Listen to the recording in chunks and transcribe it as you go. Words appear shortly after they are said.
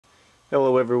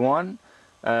Hello everyone.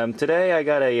 Today I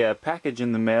got a package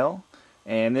in the mail,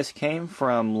 and this came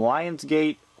from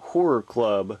Lionsgate Horror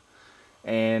Club.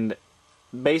 And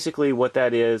basically what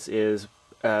that is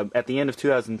at the end of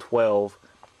 2012,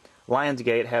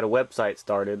 Lionsgate had a website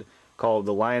started called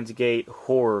the Lionsgate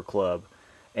Horror Club.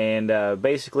 And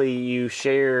basically you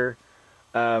share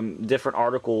different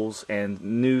articles and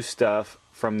news stuff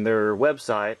from their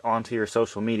website onto your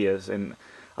social medias. And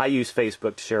I use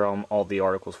Facebook to share all the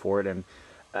articles for it,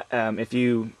 and if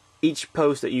you each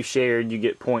post that you shared, you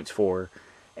get points for,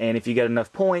 and if you get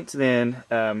enough points, then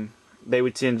they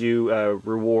would send you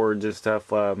rewards and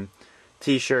stuff,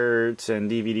 T-shirts and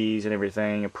DVDs and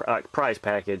everything, a prize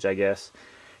package, I guess.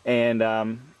 And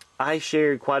I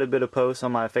shared quite a bit of posts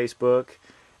on my Facebook,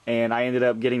 and I ended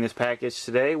up getting this package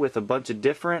today with a bunch of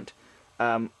different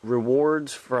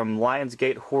rewards from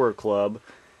Lionsgate Horror Club.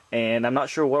 And I'm not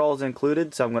sure what all is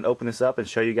included, so I'm going to open this up and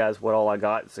show you guys what all I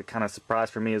got. It's a kind of surprise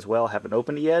for me as well. I haven't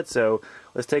opened it yet, so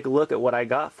let's take a look at what I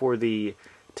got for the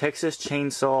Texas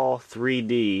Chainsaw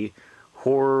 3D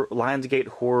Lionsgate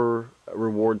Horror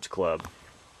Rewards Club.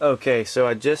 Okay, so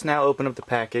I just now opened up the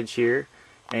package here,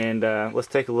 and let's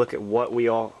take a look at what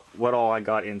all I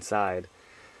got inside.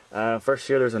 First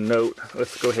here, there's a note.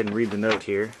 Let's go ahead and read the note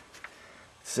here.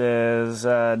 It says,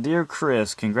 Dear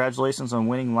Chris, congratulations on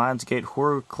winning Lionsgate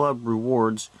Horror Club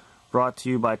Rewards, brought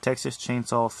to you by Texas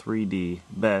Chainsaw 3D.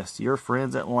 Best, your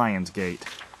friends at Lionsgate.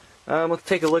 Let's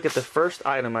take a look at the first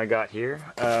item I got here.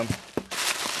 Well,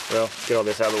 let's get all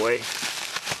this out of the way.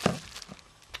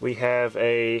 We have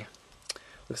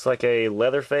looks like a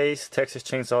Leatherface Texas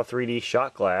Chainsaw 3D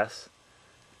shot glass.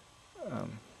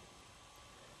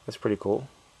 That's pretty cool.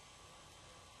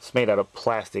 It's made out of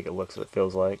plastic, it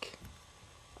feels like.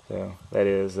 So that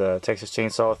is Texas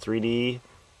Chainsaw 3D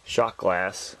shot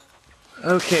glass.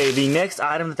 Okay, the next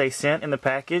item that they sent in the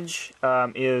package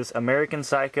is American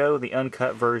Psycho, the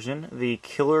uncut version, the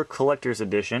Killer Collector's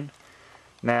Edition.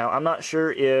 Now, I'm not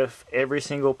sure if every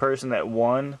single person that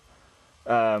won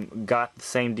got the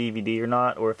same DVD or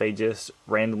not, or if they just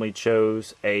randomly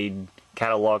chose a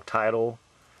catalog title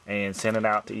and sent it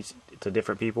out to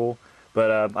different people.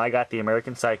 But I got the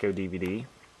American Psycho DVD.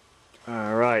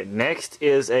 Alright, next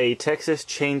is a Texas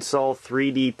Chainsaw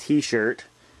 3D t-shirt,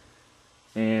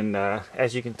 and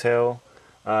as you can tell,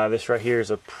 this right here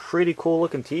is a pretty cool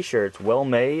looking t-shirt. It's well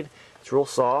made, it's real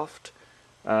soft,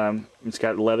 it's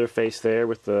got Leatherface there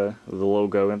with the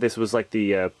logo, and this was like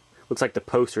the, looks like the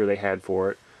poster they had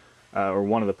for it, or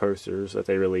one of the posters that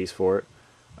they released for it.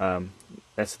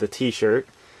 That's the t-shirt,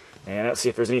 and let's see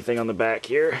if there's anything on the back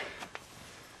here.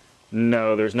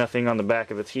 No, there's nothing on the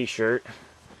back of the t-shirt.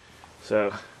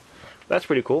 So, that's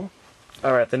pretty cool.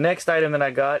 Alright, the next item that I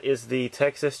got is the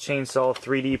Texas Chainsaw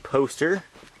 3D poster.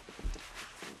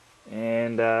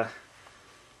 And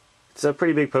it's a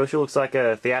pretty big poster. It looks like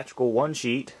a theatrical one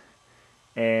sheet.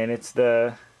 And it's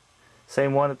the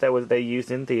same one that they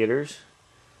used in theaters.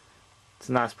 It's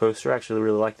a nice poster. I actually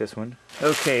really like this one.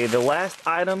 Okay, the last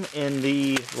item in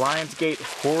the Lionsgate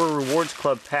Horror Rewards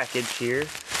Club package here.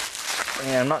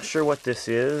 And I'm not sure what this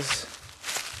is.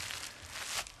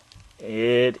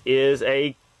 It is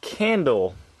a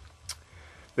candle.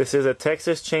 This is a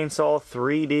Texas Chainsaw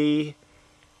 3D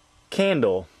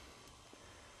candle.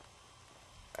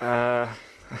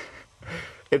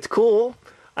 It's cool.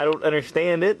 I don't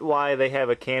understand it, why they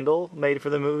have a candle made for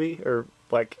the movie, or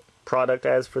like product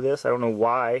as for this. I don't know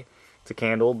why it's a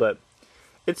candle, but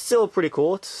it's still pretty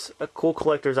cool. It's a cool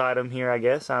collector's item here, I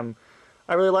guess. I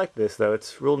really like this though.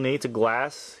 It's real neat. It's a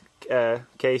glass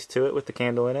case to it with the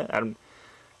candle in it.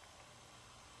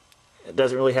 It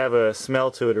doesn't really have a smell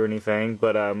to it or anything,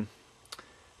 but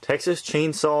Texas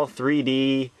Chainsaw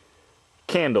 3D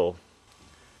candle.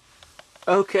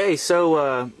 Okay,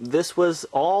 so this was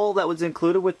all that was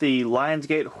included with the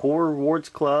Lionsgate Horror Rewards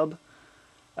Club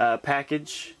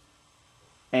package,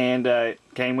 and it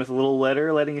came with a little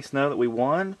letter letting us know that we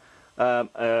won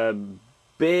a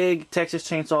big Texas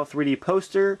Chainsaw 3D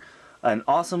poster, an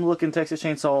awesome looking Texas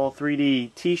Chainsaw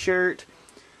 3D t-shirt,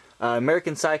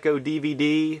 American Psycho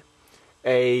DVD,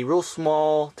 a real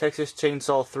small Texas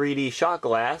Chainsaw 3D shot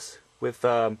glass with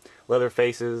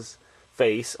Leatherface's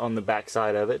face on the back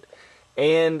side of it,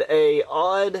 and a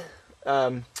odd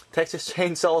Texas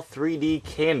Chainsaw 3D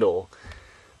candle.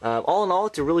 All in all,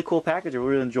 it's a really cool package. I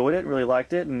really enjoyed it, really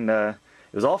liked it, and it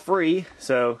was all free,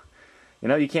 so you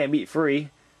know, you can't beat free.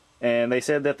 And they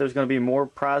said that there's going to be more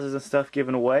prizes and stuff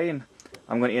given away, and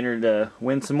I'm going to enter to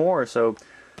win some more. So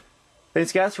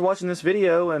thanks guys for watching this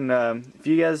video, and if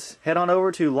you guys head on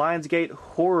over to Lionsgate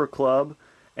Horror Club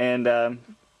and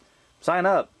sign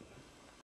up.